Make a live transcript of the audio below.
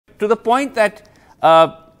to the point that,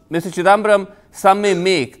 Mr. Chidambaram, some may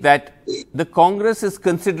make that the Congress is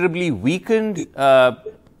considerably weakened,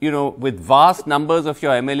 with vast numbers of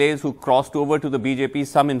your MLAs who crossed over to the BJP,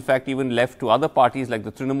 some in fact even left to other parties like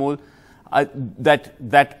the Trinamool.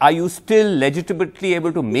 That are you still legitimately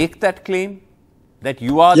able to make that claim that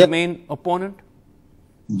you are the main opponent?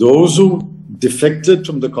 Those who defected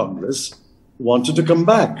from the Congress wanted to come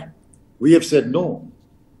back. We have said no.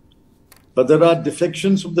 But there are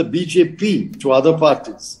defections from the BJP to other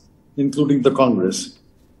parties, including the Congress.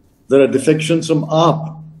 There are defections from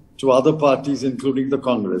AAP to other parties, including the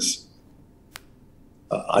Congress.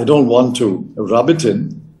 I don't want to rub it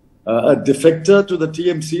in. A defector to the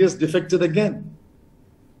TMC has defected again.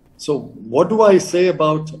 So what do I say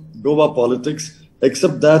about Goa politics,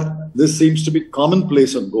 except that this seems to be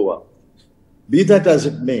commonplace in Goa? Be that as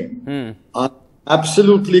it may, I'm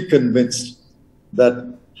absolutely convinced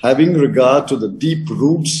that having regard to the deep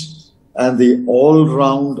roots and the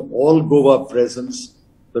all-round, all-Goa presence,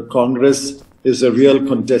 the Congress is a real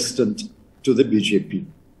contestant to the BJP.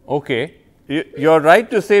 Okay. You're right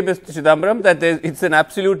to say, Mr. Chidambaram, that it's an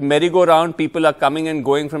absolute merry-go-round. People are coming and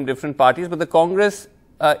going from different parties. But the Congress,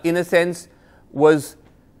 in a sense, was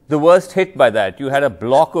the worst hit by that. You had a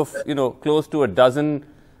block of, close to a dozen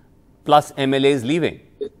plus MLAs leaving.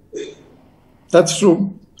 That's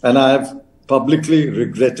true. And I have publicly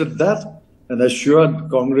regretted that and assured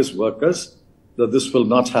Congress workers that this will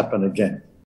not happen again.